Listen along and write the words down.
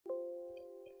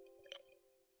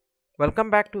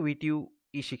Welcome back to VTU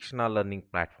e-Shikshana learning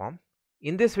platform.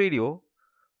 In this video,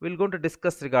 we're going to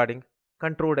discuss regarding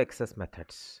controlled access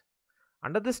methods.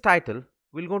 Under this title,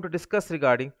 we're going to discuss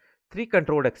regarding three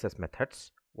controlled access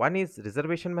methods. One is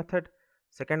reservation method,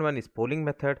 second one is polling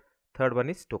method, third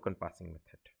one is token passing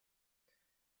method.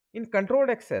 In controlled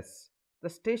access,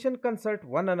 the station consult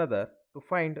one another to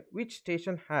find which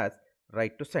station has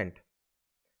right to send.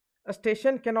 A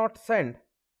station cannot send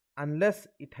unless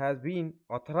it has been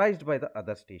authorized by the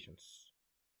other stations.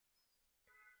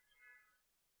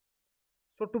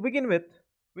 So to begin with,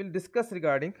 we'll discuss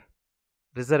regarding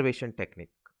reservation technique.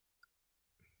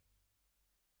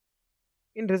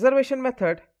 In reservation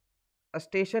method, a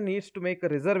station needs to make a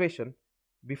reservation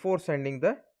before sending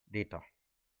the data.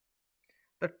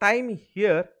 The time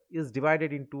here is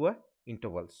divided into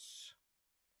intervals.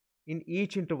 In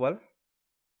each interval,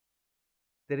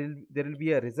 there will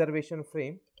be a reservation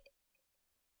frame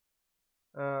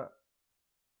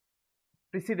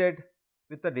preceded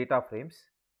with the data frames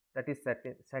that is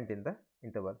sent in the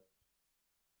interval.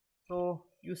 So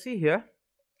you see here,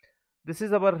 this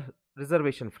is our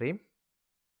reservation frame,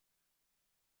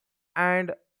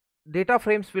 and data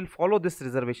frames will follow this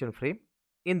reservation frame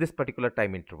in this particular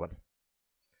time interval.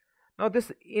 Now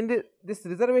this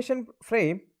reservation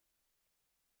frame,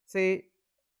 say,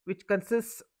 which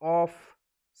consists of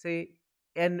say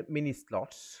n mini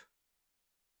slots,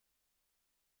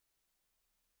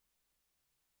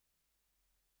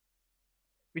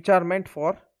 which are meant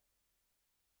for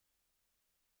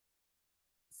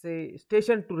say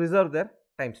station to reserve their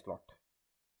time slot.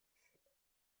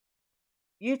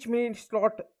 Each mini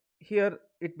slot here,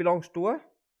 it belongs to a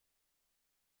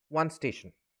one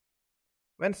station.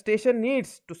 When station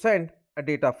needs to send a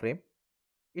data frame,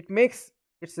 it makes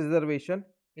its reservation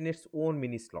in its own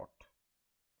mini slot.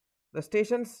 The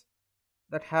stations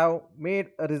that have made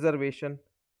a reservation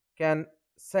can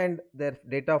send their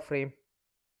data frame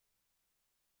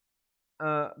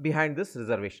behind this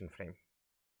reservation frame.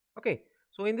 Okay,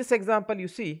 so in this example, you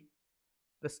see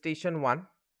the station 1,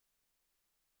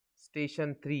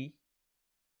 station 3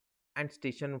 and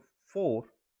station 4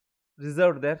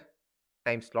 reserved their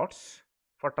time slots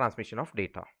for transmission of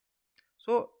data.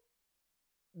 So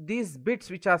these bits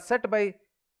which are set by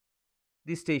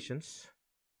these stations,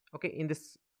 okay, in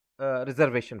this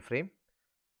reservation frame,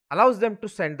 allows them to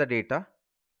send the data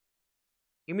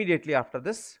immediately after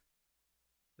this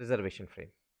reservation frame.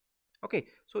 Okay,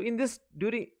 so in this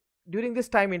during this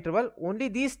time interval, only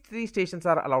these three stations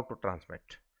are allowed to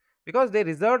transmit, because they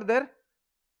reserved their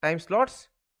time slots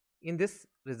in this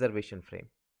reservation frame.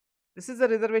 This is the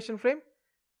reservation frame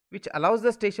which allows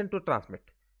the station to transmit.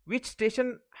 Which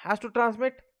station has to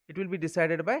transmit, it will be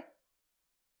decided by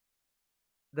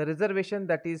the reservation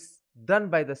that is done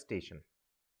by the station.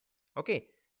 Okay,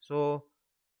 so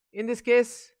in this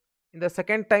case, in the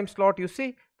second time slot, you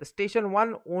see the station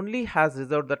 1 only has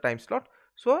reserved the time slot,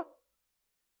 so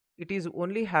it is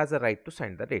only has a right to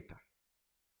send the data.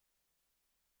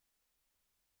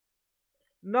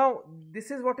 Now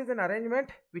this is what is an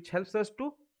arrangement which helps us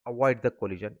to avoid the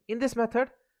collision. In this method,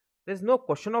 there is no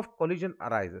question of collision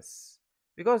arises,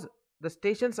 because the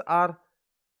stations are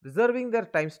reserving their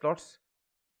time slots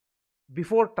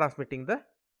before transmitting the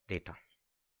data.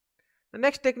 The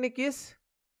next technique is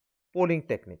polling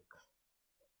technique.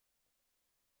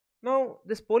 Now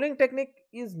this polling technique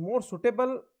is more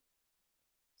suitable,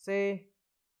 say,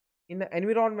 in an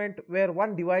environment where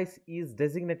one device is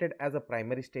designated as a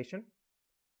primary station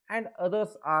and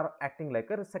others are acting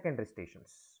like a secondary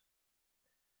stations.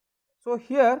 So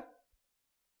here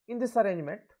in this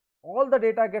arrangement, all the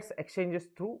data gets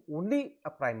exchanged through only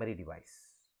a primary device.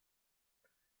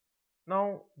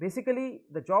 Now basically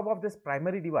the job of this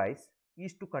primary device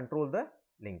is to control the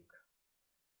link,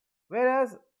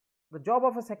 whereas the job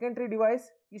of a secondary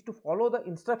device is to follow the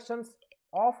instructions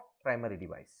of primary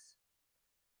device.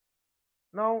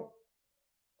 Now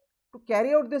to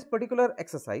carry out this particular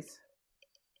exercise,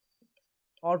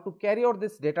 or to carry out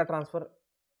this data transfer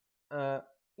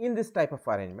in this type of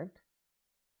arrangement,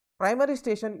 primary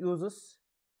station uses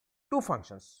two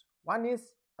functions. One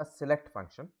is a select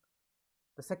function,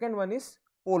 the second one is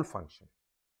poll function.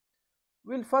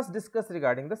 We will first discuss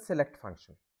regarding the select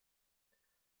function.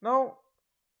 Now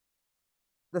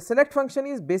the select function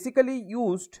is basically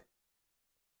used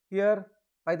here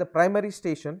by the primary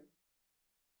station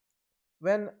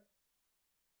when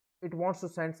it wants to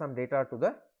send some data to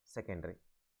the secondary.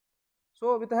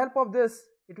 So with the help of this,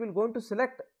 it will going to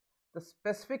select the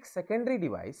specific secondary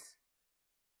device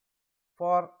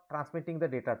for transmitting the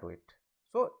data to it.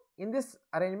 So in this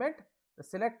arrangement, the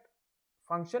select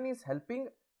function is helping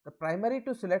the primary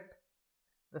to select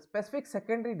the specific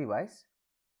secondary device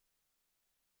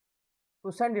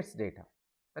to send its data.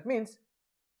 That means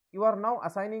you are now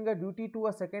assigning a duty to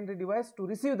a secondary device to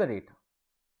receive the data.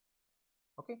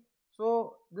 Okay.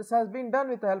 So this has been done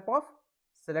with the help of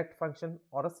select function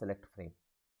or a select frame.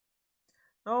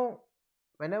 Now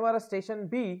whenever a station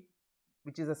B,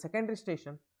 which is a secondary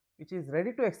station, which is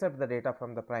ready to accept the data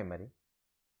from the primary,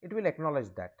 it will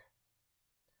acknowledge that.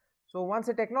 So once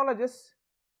it acknowledges,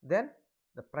 then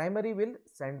the primary will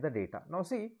send the data. Now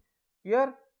see,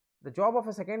 here the job of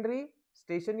a secondary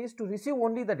station is to receive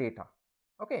only the data.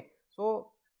 Okay.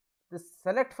 So this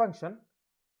select function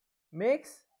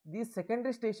makes these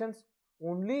secondary stations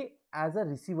only as a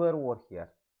receiver over here.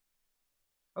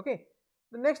 Okay.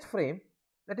 The next frame,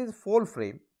 that is pole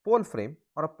frame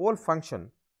or a pole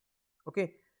function,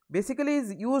 okay, basically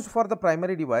is used for the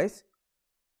primary device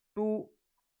to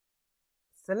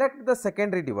select the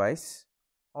secondary device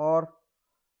or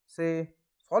say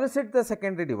solicit the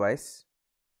secondary device,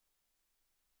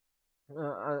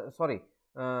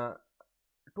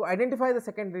 to identify the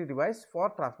secondary device for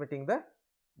transmitting the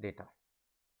data.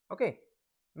 Okay.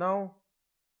 Now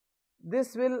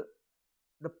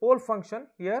the pole function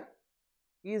here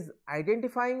is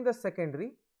identifying the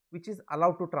secondary which is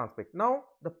allowed to transmit. Now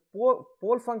the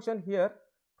pole function here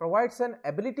provides an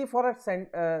ability for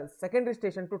a secondary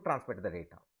station to transmit the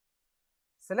data.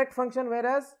 Select function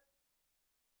whereas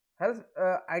helps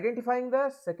identifying the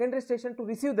secondary station to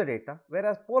receive the data,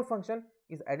 whereas pole function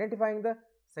is identifying the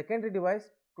secondary device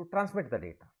to transmit the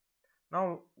data.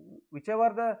 Now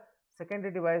whichever the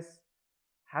secondary device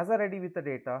has a ready with the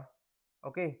data,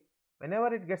 okay,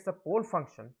 whenever it gets the pole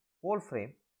function, pole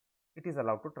frame, it is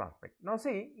allowed to transmit. Now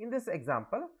see, in this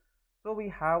example, so we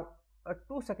have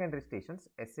two secondary stations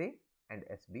SA and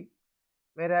SB,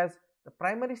 whereas the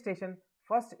primary station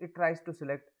first it tries to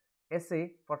select SA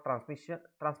for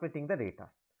transmitting the data.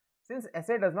 Since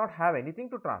SA does not have anything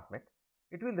to transmit,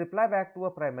 it will reply back to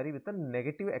a primary with a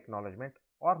negative acknowledgement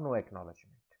or no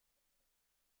acknowledgement.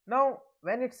 Now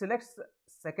when it selects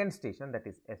second station, that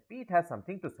is SP, it has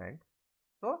something to send,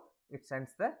 so it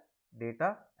sends the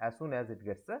data as soon as it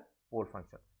gets the pole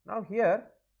function. Now here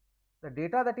the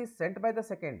data that is sent by the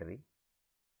secondary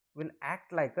will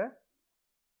act like a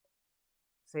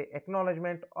say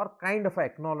acknowledgement or kind of a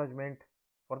acknowledgement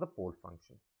for the pole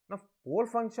function. Now pole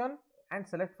function and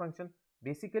select function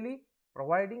basically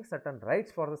providing certain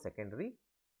rights for the secondary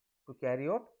to carry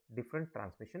out different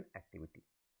transmission activity.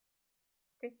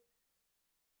 Okay.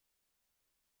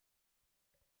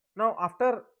 Now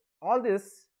after all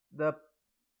this, the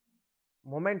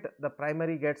moment the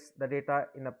primary gets the data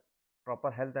in a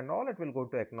proper health and all, it will go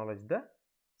to acknowledge the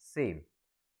same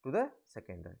to the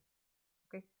secondary.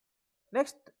 Okay.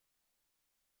 Next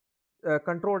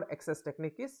controlled access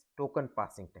technique is token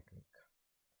passing technique.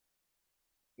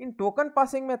 In token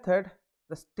passing method,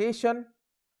 the station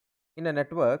in a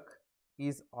network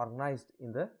is organized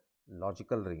in the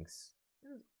logical rings.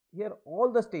 Here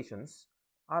all the stations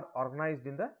are organized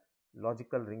in the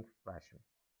logical ring fashion.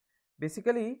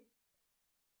 Basically,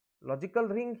 logical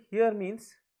ring here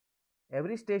means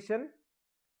every station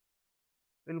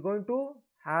will going to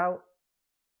have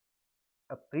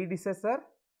a predecessor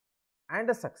and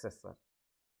a successor.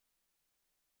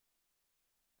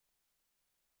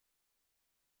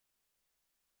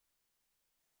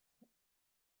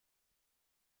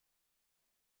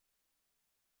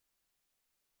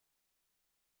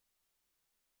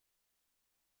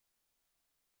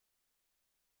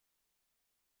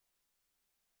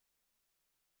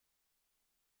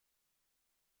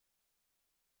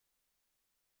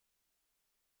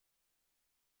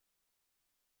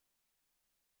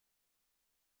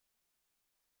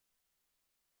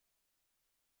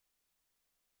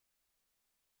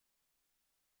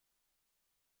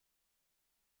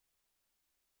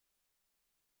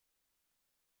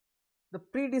 The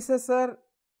predecessor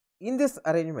in this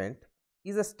arrangement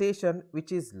is a station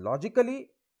which is logically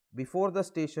before the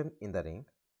station in the ring,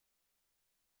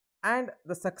 and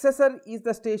the successor is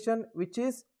the station which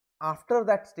is after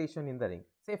that station in the ring.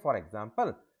 Say for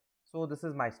example, so this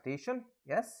is my station,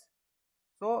 yes,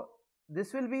 so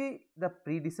this will be the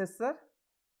predecessor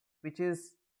which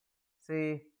is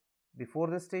say before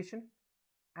the station,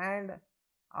 and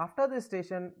after this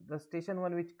station, the station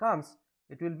one which comes,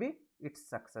 it will be its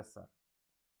successor.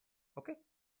 Okay.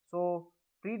 So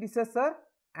predecessor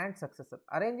and successor,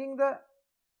 arranging the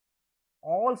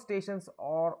all stations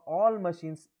or all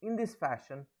machines in this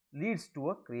fashion leads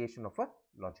to a creation of a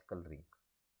logical ring.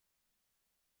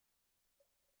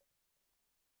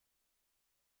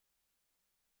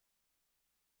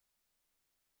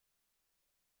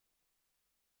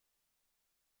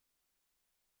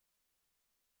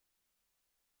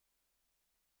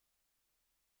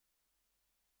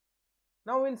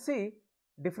 Now we will see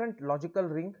different logical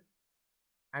ring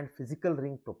and physical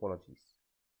ring topologies.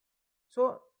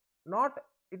 So not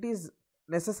it is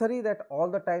necessary that all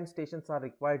the time stations are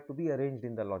required to be arranged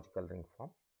in the logical ring form.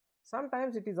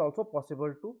 Sometimes it is also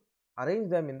possible to arrange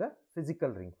them in the physical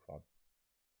ring form.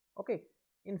 Okay.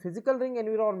 In physical ring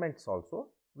environments also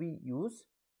we use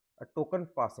a token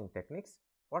passing techniques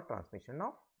for transmission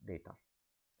of data.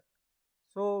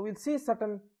 So we will see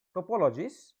certain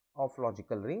topologies of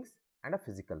logical rings and a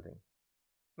physical ring.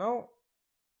 Now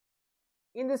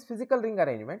in this physical ring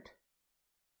arrangement,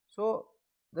 so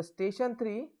the station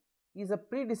 3 is a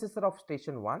predecessor of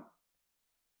station 1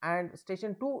 and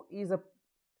station 2 is a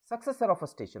successor of a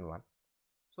station 1.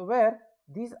 So where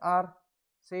these are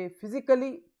say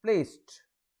physically placed.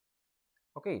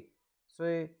 Okay.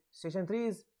 So station 3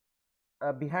 is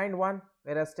behind 1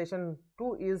 whereas station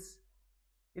 2 is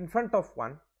in front of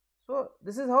 1. So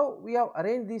this is how we have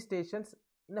arranged these stations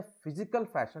in a physical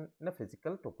fashion, in a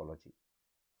physical topology.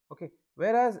 Okay.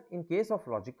 Whereas in case of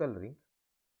logical ring,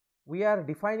 we are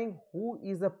defining who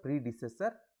is a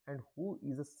predecessor and who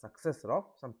is a successor of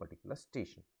some particular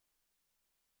station.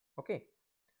 Okay.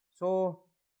 So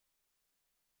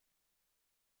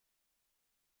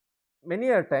many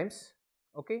a times,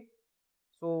 okay,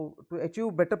 so to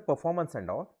achieve better performance and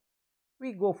all,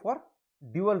 we go for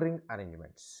dual ring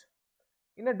arrangements.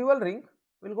 In a dual ring,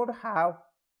 we will go to have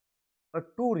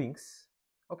two rings.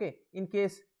 Okay. In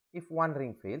case if one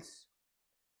ring fails,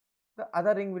 the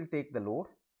other ring will take the load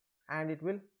and it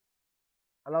will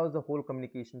allows the whole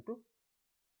communication to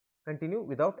continue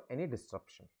without any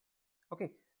disruption.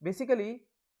 Okay. Basically,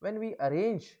 when we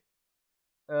arrange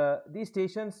these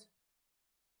stations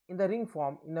in the ring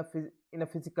form in a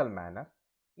physical manner,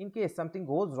 in case something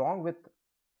goes wrong with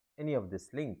any of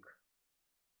this link,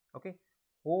 okay,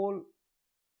 whole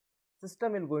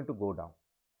system is going to go down.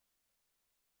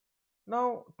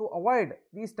 Now to avoid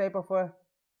these type of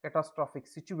catastrophic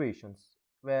situations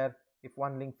where if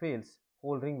one link fails,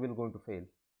 whole ring will going to fail.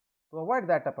 To avoid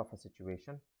that type of a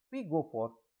situation, we go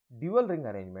for dual ring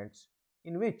arrangements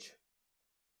in which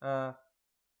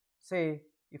say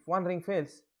if one ring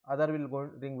fails, other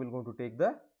ring will going to take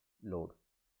the load.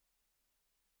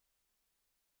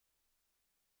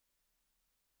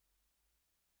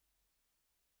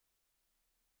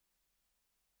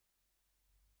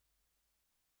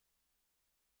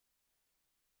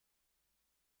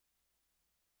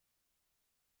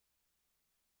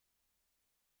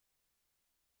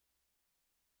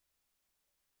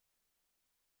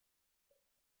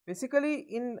 Basically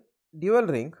in dual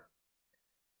ring,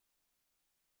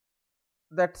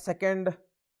 that second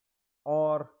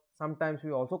or sometimes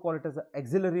we also call it as an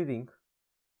auxiliary ring,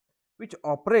 which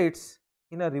operates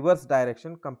in a reverse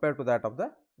direction compared to that of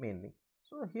the main ring.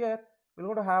 So here we are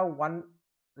going to have one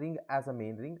ring as a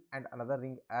main ring and another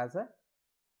ring as a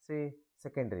say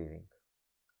secondary ring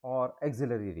or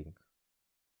auxiliary ring.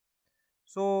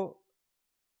 So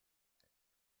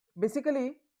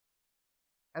basically,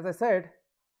 as I said,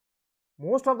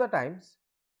 most of the times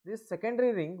this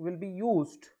secondary ring will be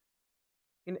used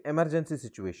in emergency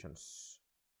situations.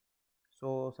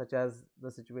 So such as the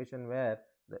situation where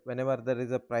whenever there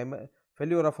is a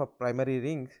failure of a primary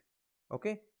ring,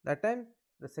 okay, that time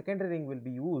the secondary ring will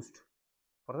be used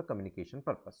for the communication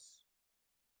purpose.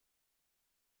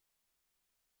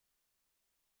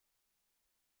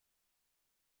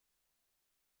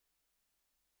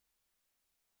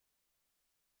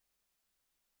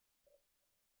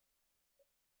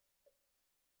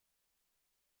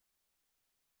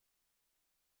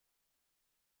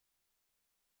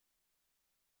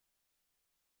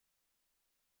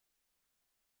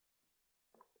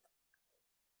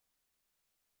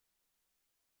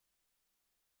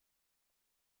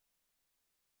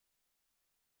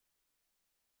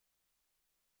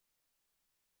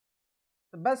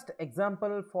 The best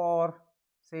example for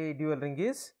say dual ring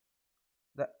is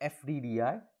the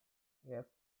FDDI.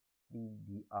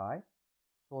 FDDI.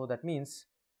 So that means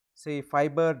say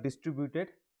fiber distributed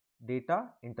data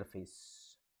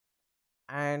interface,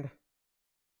 and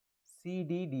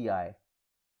CDDI.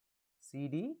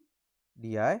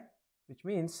 CDDI, which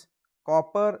means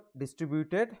copper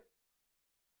distributed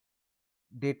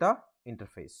data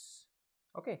interface.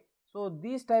 Okay. So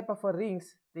these type of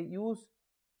rings, they use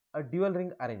a dual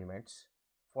ring arrangements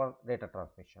for data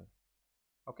transmission.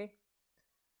 Okay.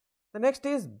 The next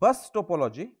is bus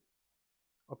topology.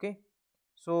 Okay.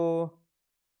 So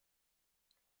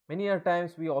many a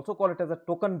times we also call it as a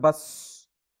token bus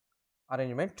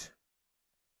arrangement.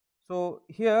 So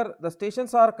here the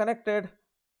stations are connected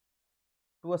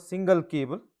to a single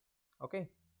cable, okay,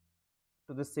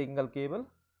 to this single cable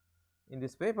in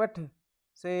this way, but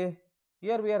say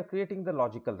Here we are creating the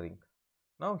logical ring.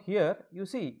 Now here you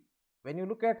see, when you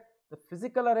look at the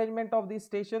physical arrangement of these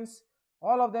stations,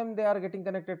 all of them, they are getting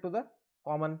connected to the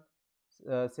common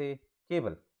say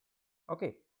cable.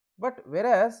 Okay, but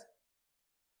whereas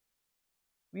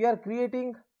we are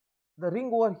creating the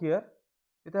ring over here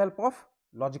with the help of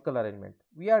logical arrangement.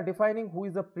 We are defining who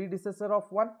is the predecessor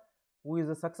of one, who is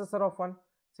the successor of one.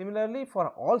 Similarly, for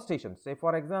all stations, say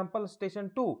for example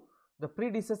station 2, the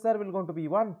predecessor will going to be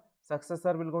 1,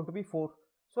 successor will going to be 4.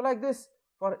 So like this,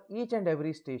 for each and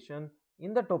every station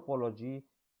in the topology,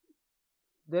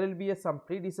 there will be some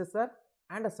predecessor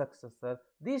and a successor.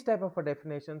 These type of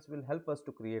definitions will help us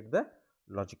to create the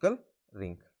logical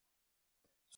ring.